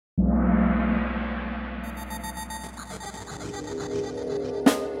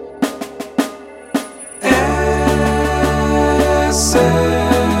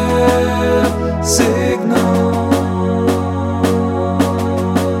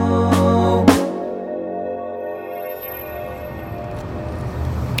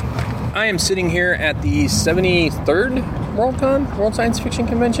I am sitting here at the 73rd Worldcon, World Science Fiction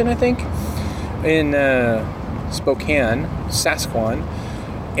Convention, I think, in Spokane, Saskatchewan.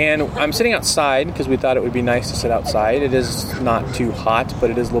 And I'm sitting outside because we thought it would be nice to sit outside. It is not too hot, but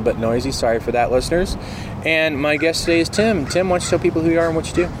it is a little bit noisy. Sorry for that, listeners. And my guest today is Tim. Tim, why don't you tell people who you are and what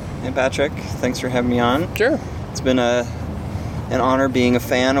you do? Hey, Patrick. Thanks for having me on. Sure. It's been an honor being a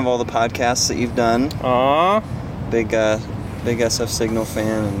fan of all the podcasts that you've done. Aww. Big SF Signal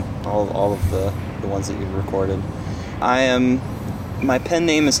fan and all of the ones that you've recorded. My pen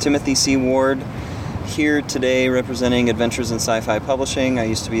name is Timothy C. Ward. Here today representing Adventures in Sci-Fi Publishing. I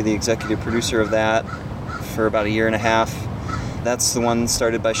used to be the executive producer of that for about a year and a half. That's the one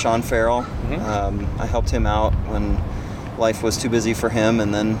started by Sean Farrell. I helped him out when life was too busy for him,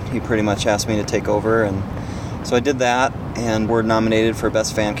 and then he pretty much asked me to take over, and so I did that, and we're nominated for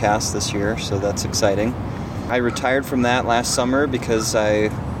Best Fan Cast this year, so that's exciting. I retired from that last summer because I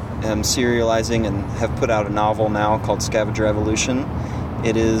am serializing and have put out a novel now called Scavenger Evolution.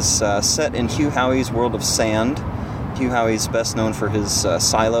 It is set in Hugh Howey's world of Sand. Hugh Howey's best known for his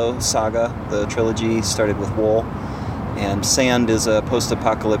Silo saga. The trilogy started with Wool. And Sand is a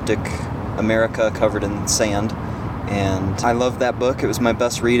post-apocalyptic America covered in sand. And I loved that book. It was my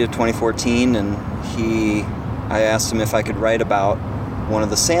best read of 2014. And I asked him if I could write about one of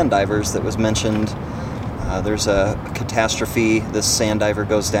the sand divers that was mentioned. There's a catastrophe. This sand diver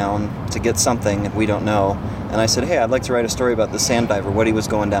goes down to get something, and we don't know. And I said, hey, I'd like to write a story about the sand diver, what he was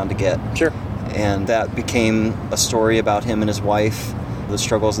going down to get. Sure. And that became a story about him and his wife, the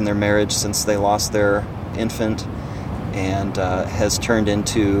struggles in their marriage since they lost their infant, and has turned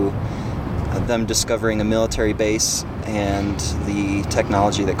into them discovering a military base and the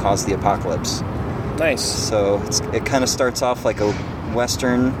technology that caused the apocalypse. Nice. So it kind of starts off like a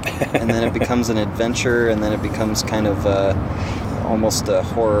Western, and then it becomes an adventure, and then it becomes kind of almost a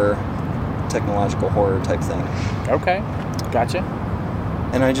horror, technological horror type thing. Okay, gotcha.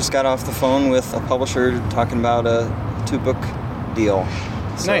 And I just got off the phone with a publisher talking about a 2-book deal.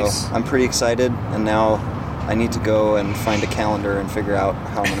 So nice. I'm pretty excited, and now I need to go and find a calendar and figure out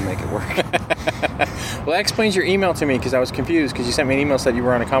how I'm going to make it work. Well, that explains your email to me, because I was confused, because you sent me an email that said you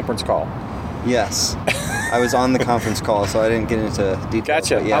were on a conference call. Yes. I was on the conference call, so I didn't get into details.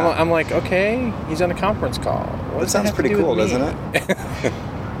 Gotcha. Yeah. I'm like, okay, he's on a conference call. That sounds pretty cool, doesn't it?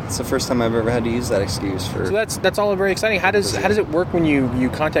 It's the first time I've ever had to use that excuse for. So that's all very exciting. How does it work when you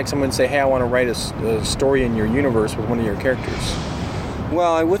contact someone and say, hey, I want to write a story in your universe with one of your characters?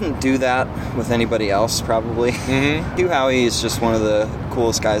 Well, I wouldn't do that with anybody else, probably. Mm-hmm. Hugh Howey is just one of the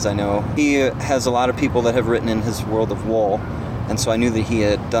coolest guys I know. He has a lot of people that have written in his world of Wool, and so I knew that he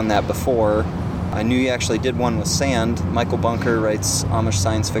had done that before. I knew he actually did one with sand. Michael Bunker writes Amish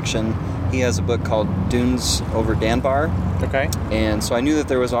science fiction. He has a book called Dunes over Danbar. Okay. And so I knew that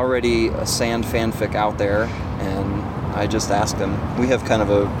there was already a sand fanfic out there, and I just asked him. We have kind of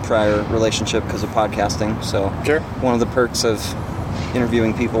a prior relationship because of podcasting, so sure. One of the perks of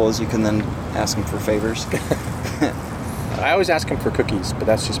interviewing people is you can then ask them for favors. I always ask him for cookies, but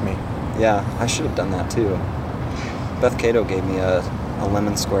that's just me. Yeah, I should have done that too. Beth Cato gave me a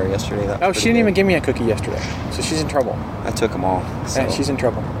lemon square yesterday. She didn't even give me a cookie yesterday, so she's in trouble. I took them all. So. Yeah, she's in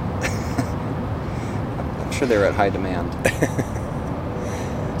trouble. I'm sure they're at high demand.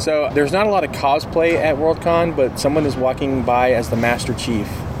 So there's not a lot of cosplay at Worldcon, but someone is walking by as the Master Chief.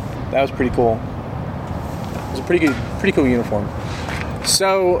 That was pretty cool. It was a pretty cool uniform.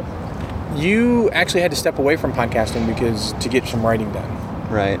 So you actually had to step away from podcasting to get some writing done.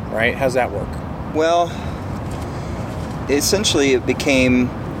 Right. Right? How's that work? Well, essentially it became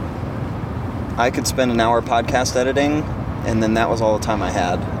I could spend an hour podcast editing, and then that was all the time I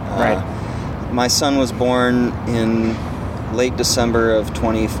had. Right. My son was born in late December of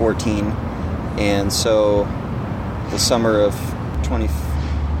 2014, and so the summer of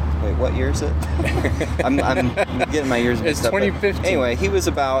Wait, what year is it? I'm getting my years mixed up. It's 2015. Anyway, he was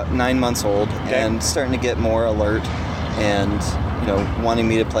about 9 months old, and starting to get more alert and, wanting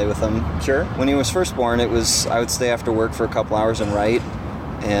me to play with him. Sure. When he was first born, I would stay after work for a couple hours and write,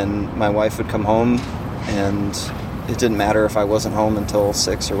 and my wife would come home, and it didn't matter if I wasn't home until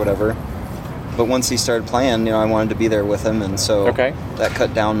 6 or whatever. But once he started playing, I wanted to be there with him, and so that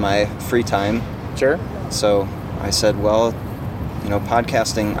cut down my free time. Sure. So I said, well,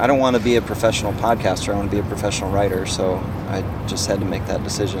 podcasting, I don't want to be a professional podcaster, I want to be a professional writer, so I just had to make that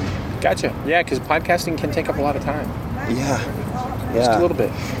decision. Gotcha. Yeah, because podcasting can take up a lot of time. Yeah. Just a little bit.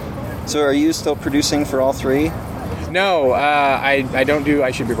 So are you still producing for all three? No, I don't do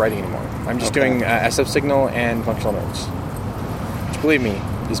I Should Be Writing anymore. I'm just doing SF Signal and Functional Notes. Which, believe me,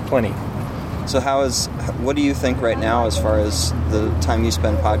 is plenty. So what do you think right now as far as the time you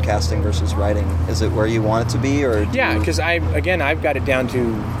spend podcasting versus writing? Is it where you want it to be, or Yeah, because I've got it down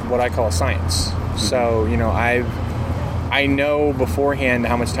to what I call a science. Mm-hmm. So, I know beforehand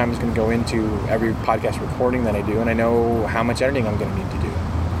how much time is going to go into every podcast recording that I do, and I know how much editing I'm going to need to do.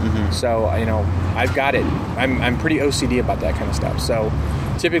 Mm-hmm. So, I've got it. I'm pretty OCD about that kind of stuff. So,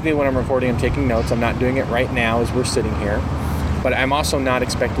 typically when I'm recording, I'm taking notes. I'm not doing it right now as we're sitting here. But I'm also not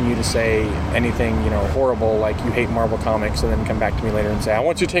expecting you to say anything, horrible, like you hate Marvel Comics, and then come back to me later and say, I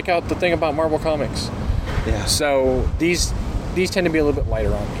want you to take out the thing about Marvel Comics. Yeah. So these tend to be a little bit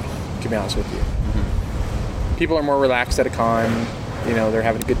lighter on me, to be honest with you. Mm-hmm. People are more relaxed at a con. They're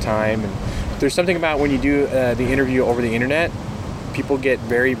having a good time. And there's something about when you do the interview over the internet, people get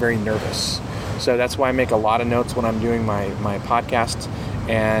very, very nervous. So that's why I make a lot of notes when I'm doing my podcasts.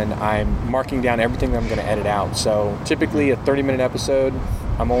 And I'm marking down everything that I'm going to edit out. So typically a 30-minute episode,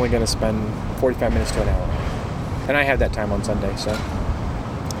 I'm only going to spend 45 minutes to an hour. And I have that time on Sunday.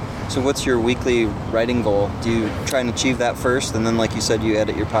 So what's your weekly writing goal? Do you try and achieve that first, and then, like you said, you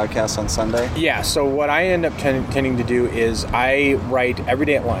edit your podcast on Sunday? Yeah, so what I end up tending to do is I write every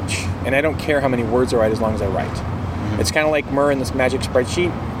day at lunch. And I don't care how many words I write as long as I write. Mm-hmm. It's kind of like Murr in this magic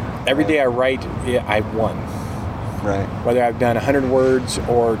spreadsheet. Every day I write, I've won. Right. Whether I've done 100 words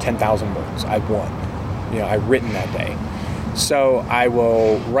or 10,000 words, I've won. I've written that day. So I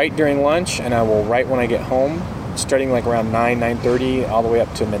will write during lunch, and I will write when I get home, starting like around 9:30, all the way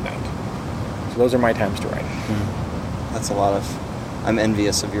up to midnight. So those are my times to write. Mm-hmm. That's a lot I'm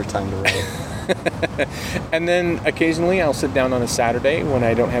envious of your time to write. And then occasionally I'll sit down on a Saturday when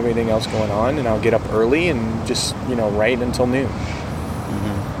I don't have anything else going on, and I'll get up early and just, write until noon.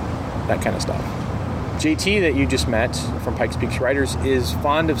 Mm-hmm. That kind of stuff. JT that you just met from Pikes Peak Writers is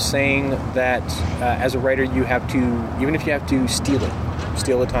fond of saying that as a writer you have to, even if you have to steal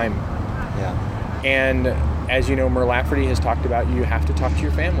the time. Yeah. And as you know, Mur Lafferty has talked about, you have to talk to your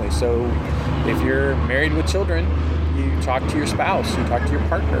family. So if you're married with children, you talk to your spouse, you talk to your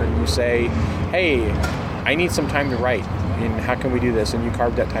partner, and you say, hey, I need some time to write, and how can we do this? And you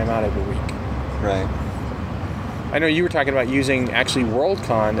carve that time out every week. Right. I know you were talking about using actually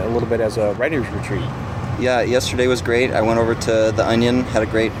Worldcon a little bit as a writer's retreat. Yeah, yesterday was great. I went over to The Onion, had a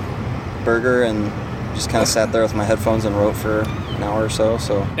great burger, and just kind of sat there with my headphones and wrote for an hour or so.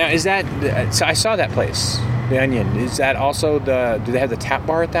 Now, so I saw that place, The Onion. Is that also do they have the tap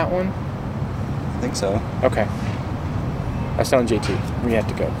bar at that one? I think so. Okay. I was telling JT, we have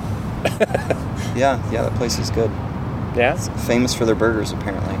to go. Yeah, that place is good. Yeah? It's famous for their burgers,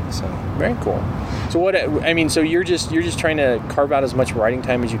 apparently. So very cool. So so you're just trying to carve out as much writing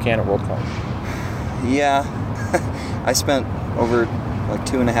time as you can at Worldcon. Yeah. I spent over like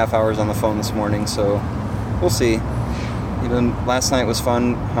 2.5 hours on the phone this morning, so we'll see. Last night was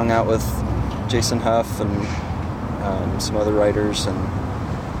fun. Hung out with Jason Huff and some other writers and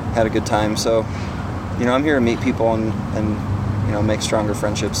had a good time. So, I'm here to meet people and make stronger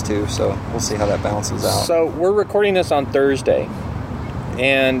friendships too. So we'll see how that balances out. So we're recording this on Thursday,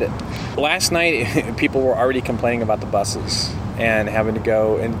 and last night people were already complaining about the buses and having to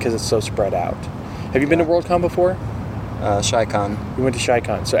go, and because it's so spread out. Have you been to Worldcon before? Chi-Con. We went to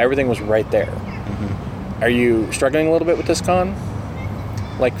Chi-Con, so everything was right there. Mm-hmm. Are you struggling a little bit with this con?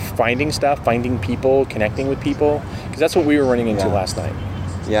 Like finding stuff, finding people, connecting with people? Because that's what we were running into last night.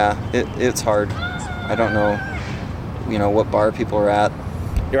 Yeah, it's hard. I don't know, what bar people are at.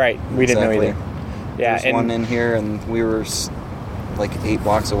 You're right. We didn't know either. Yeah, there's one in here, and we were like 8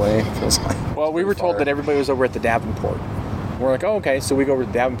 blocks away. It feels like. Well, we were told that everybody was over at the Davenport. We're like, oh, okay, so we go over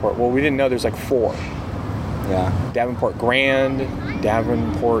to Davenport. Well, we didn't know there's like 4. Yeah. Davenport Grand,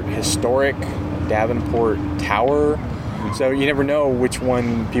 Davenport Historic, Davenport Tower. So you never know which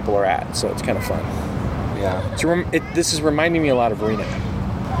one people are at. So it's kind of fun. Yeah. So this is reminding me a lot of Reno.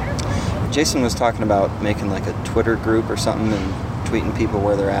 Jason was talking about making like a Twitter group or something and tweeting people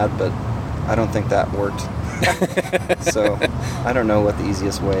where they're at, but I don't think that worked. So I don't know what the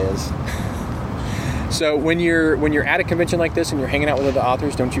easiest way is. So when you're at a convention like this and you're hanging out with other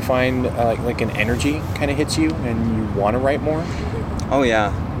authors, don't you find like an energy kind of hits you and you want to write more? Oh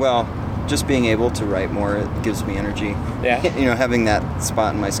yeah. Well, just being able to write more, it gives me energy. Yeah. Having that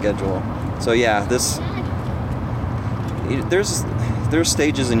spot in my schedule. So yeah, there's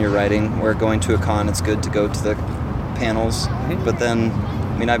stages in your writing where going to a con, it's good to go to the panels. Mm-hmm. But then,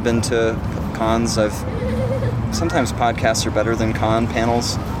 I've been to cons. Sometimes podcasts are better than con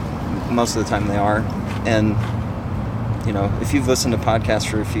panels. Most of the time they are. And, if you've listened to podcasts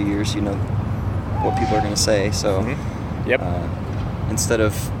for a few years, you know what people are going to say. So, Yep. Instead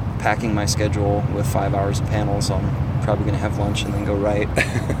of packing my schedule with 5 hours of panels, I'm probably going to have lunch and then go write.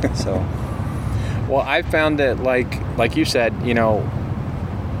 So, Well, I found that, like you said,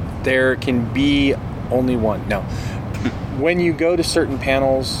 there can be only one. No. When you go to certain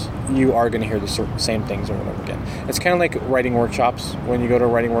panels, you are going to hear the same things over and over again. It's kind of like writing workshops. When you go to a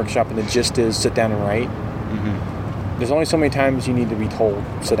writing workshop and the gist is sit down and write, there's only so many times you need to be told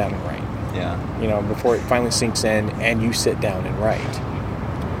sit down and write. Yeah. Before it finally sinks in and you sit down and write.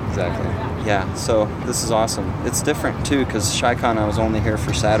 Exactly. Yeah, so this is awesome. It's different, too, because ShyCon I was only here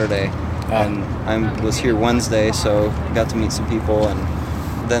for Saturday, and I was here Wednesday, so got to meet some people,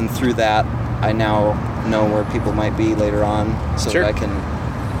 and then through that, I now know where people might be later on, so Sure. that I can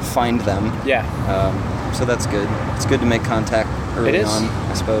find them. Yeah. So that's good. It's good to make contact early on,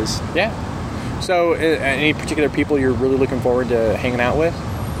 I suppose. Yeah. So, any particular people you're really looking forward to hanging out with?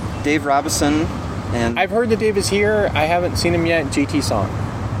 Dave Robison, and I've heard that Dave is here. I haven't seen him yet. JT saw him.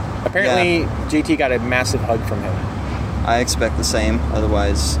 Apparently, JT got a massive hug from him. I expect the same.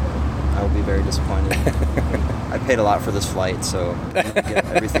 Otherwise, I will be very disappointed. I paid a lot for this flight, so I need to get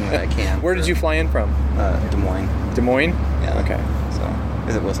everything that I can. Where did you fly in from? Des Moines. Des Moines? Yeah. Okay. So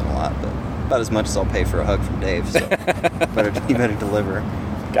it wasn't a lot, but about as much as I'll pay for a hug from Dave. So you better deliver.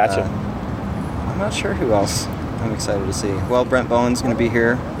 Gotcha. I'm not sure who else I'm excited to see. Well, Brent Bowen's going to be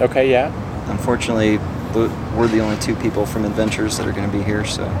here. Okay, yeah. Unfortunately, we're the only two people from Adventures that are going to be here,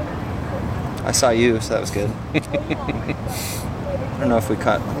 so I saw you, so that was good. I don't know if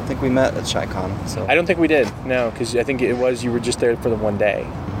I don't think we met at ShyCon. So I don't think we did, no, because I think it was you were just there for the one day.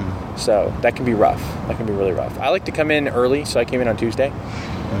 So that can be rough. That can be really rough. I like to come in early, so I came in on Tuesday.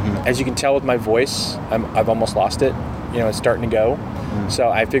 As you can tell with my voice, I've almost lost it. It's starting to go. So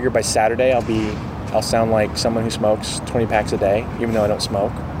I figure by Saturday I'll sound like someone who smokes 20 packs a day, even though I don't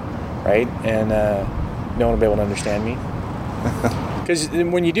smoke, right? And no one will be able to understand me. Because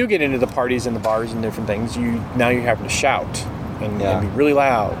when you do get into the parties and the bars and different things, now you're having to shout and be really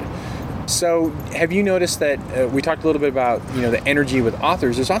loud. So have you noticed that we talked a little bit about the energy with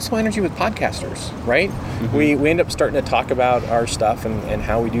authors? There's also energy with podcasters, right? We end up starting to talk about our stuff and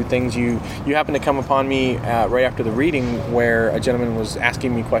how we do things. You happened to come upon me right after the reading where a gentleman was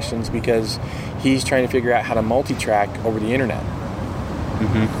asking me questions because he's trying to figure out how to multi-track over the internet,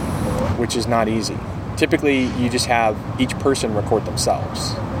 which is not easy. Typically, you just have each person record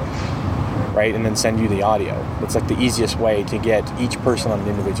themselves, right, and then send you the audio. It's like the easiest way to get each person on an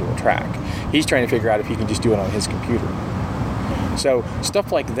individual track. He's trying to figure out if he can just do it on his computer. So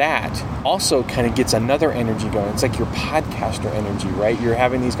stuff like that also kind of gets another energy going. It's like your podcaster energy, right? You're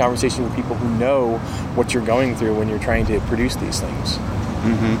having these conversations with people who know what you're going through when you're trying to produce these things.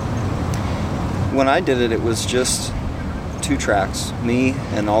 When I did it, it was just 2 tracks, me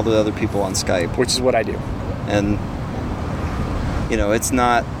and all the other people on Skype. Which is what I do. And, it's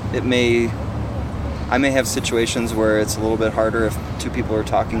not, I may have situations where it's a little bit harder if 2 people are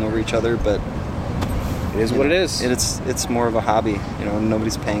talking over each other, but it is what it is. It's more of a hobby,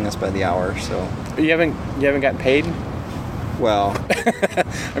 nobody's paying us by the hour, so. But you haven't gotten paid? Well.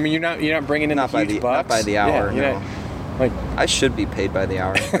 I mean, you're not bringing in the huge bucks? Not by the hour, yeah, no. Like, I should be paid by the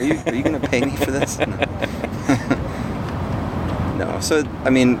hour. Are you going to pay me for this? No. So, I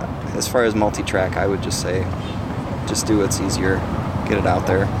mean, as far as multi-track, I would just say, just do what's easier. Get it out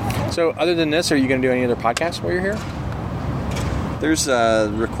there. So, other than this, are you going to do any other podcasts while you're here? There's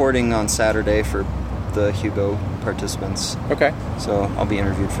a recording on Saturday for the Hugo participants. Okay. So, I'll be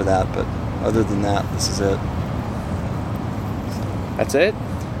interviewed for that, but other than that, this is it. That's it?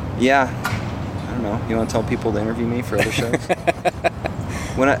 Yeah. I don't know. You want to tell people to interview me for other shows?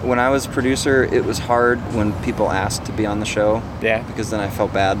 When I was producer, it was hard when people asked to be on the show. Yeah. Because then I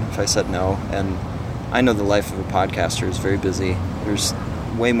felt bad if I said no. And I know the life of a podcaster is very busy. There's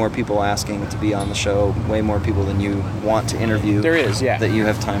way more people asking to be on the show, way more people than you want to interview. There is, yeah. That you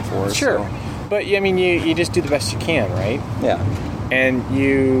have time for. Sure. So. But, I mean, you just do the best you can, right? Yeah. And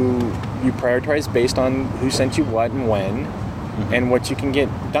you prioritize based on who sent you what and when and what you can get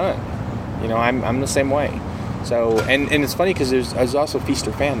done. I'm the same way. So, and it's funny because there's also feast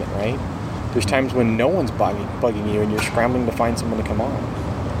or famine, right? There's times when no one's bugging you and you're scrambling to find someone to come on.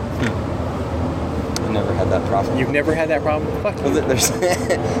 I never had that problem. You've never had that problem? Fuck.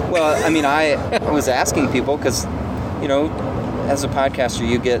 Well, I mean, I was asking people because, as a podcaster,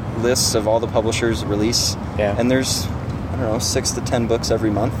 you get lists of all the publishers' release. Yeah. And there's, 6 to 10 books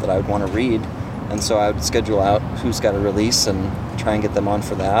every month that I would want to read. And so I would schedule out who's got a release and try and get them on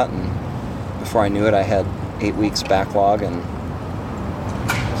for that. And before I knew it, I had 8 weeks backlog. And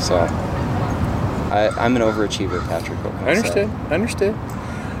so I'm an overachiever, Patrick. Understood.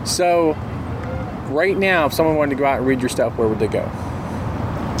 So right now, if someone wanted to go out and read your stuff, where would they go?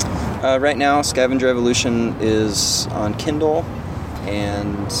 Right now, Scavenger Evolution is on Kindle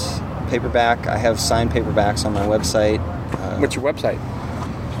and paperback. I have signed paperbacks on my website. What's your website?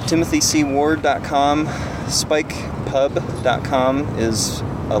 TimothyCWard.com. SpikePub.com is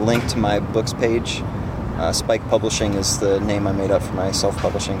a link to my books page. Spike Publishing is the name I made up for my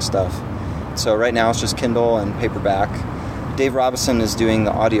self-publishing stuff. So right now it's just Kindle and paperback. Dave Robison is doing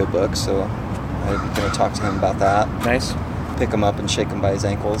the audiobook, so I'm going to talk to him about that. Nice. Pick him up and shake him by his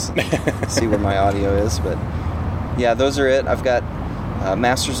ankles, see where my audio is. But yeah, those are it. I've got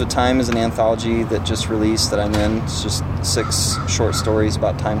Masters of Time is an anthology that just released that I'm in. It's just 6 short stories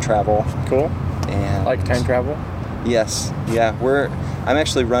about time travel. Cool. And like time travel? Yes. Yeah, I'm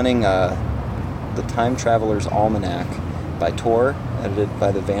actually running the Time Traveler's Almanac by Tor, edited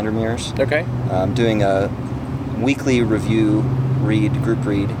by the Vandermeers. Okay. I'm doing a weekly group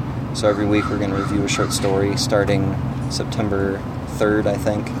read. So every week we're going to review a short story starting September 3rd, I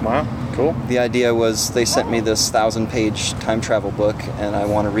think. Wow, cool. The idea was they sent me this 1,000-page time travel book, and I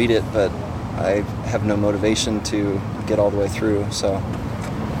want to read it, but I have no motivation to get all the way through. So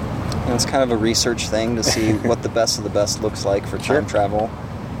it's kind of a research thing to see what the best of the best looks like for time travel.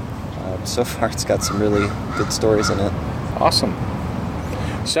 So far, it's got some really good stories in it. Awesome.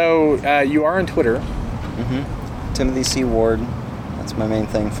 So you are on Twitter. Mm-hmm. Timothy C. Ward. That's my main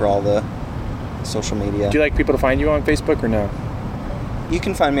thing for all the social media. Do you like people to find you on Facebook or no? You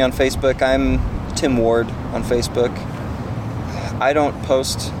can find me on Facebook. I'm Tim Ward on Facebook. I don't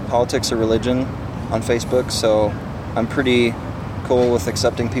post politics or religion on Facebook, so I'm pretty cool with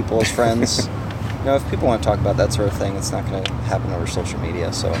accepting people as friends. If people want to talk about that sort of thing, it's not going to happen over social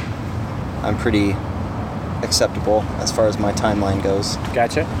media, so I'm pretty acceptable as far as my timeline goes.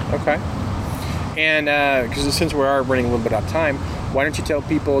 Gotcha. Okay. And because since we are running a little bit out of time, why don't you tell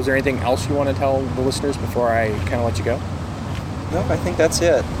people, is there anything else you want to tell the listeners before I kind of let you go? Nope, I think that's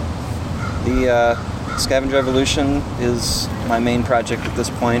it. The Scavenger Evolution is my main project at this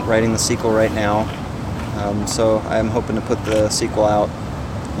point, writing the sequel right now. So I'm hoping to put the sequel out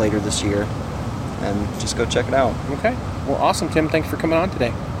later this year, and just go check it out. Okay. Well, awesome, Tim. Thanks for coming on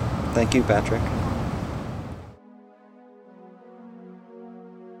today. Thank you, Patrick.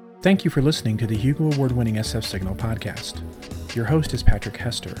 Thank you for listening to the Hugo Award-winning SF Signal podcast. Your host is Patrick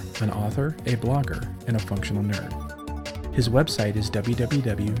Hester, an author, a blogger, and a functional nerd. His website is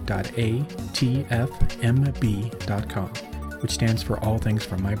www.atfmb.com, which stands for All Things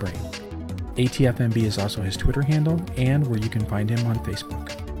From My Brain. ATFMB is also his Twitter handle and where you can find him on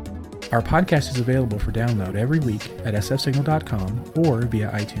Facebook. Our podcast is available for download every week at sfsignal.com or via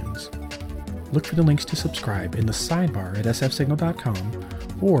iTunes. Look for the links to subscribe in the sidebar at sfsignal.com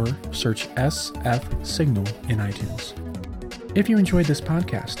or search SF Signal in iTunes. If you enjoyed this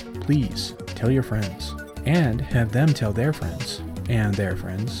podcast, please tell your friends and have them tell their friends, and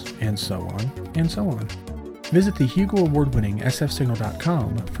so on, and so on. Visit the Hugo Award-winning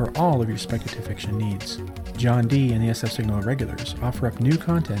sfsignal.com for all of your speculative fiction needs. John D. and the SF Signal Regulars offer up new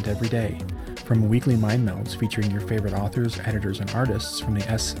content every day, from weekly mind melds featuring your favorite authors, editors, and artists from the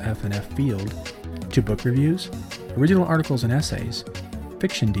SF and F field, to book reviews, original articles and essays,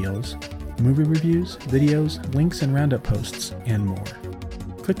 fiction deals, movie reviews, videos, links and roundup posts, and more.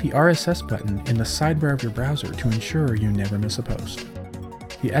 Click the RSS button in the sidebar of your browser to ensure you never miss a post.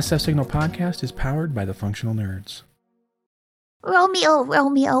 The SF Signal podcast is powered by the Functional Nerds. Romeo,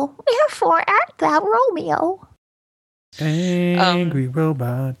 Romeo, wherefore art thou Romeo? Angry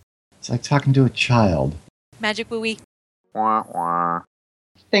robot. It's like talking to a child. Magic buoy.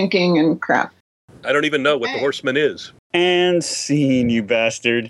 Thinking and crap. I don't even know what the horseman is. And scene, you bastard.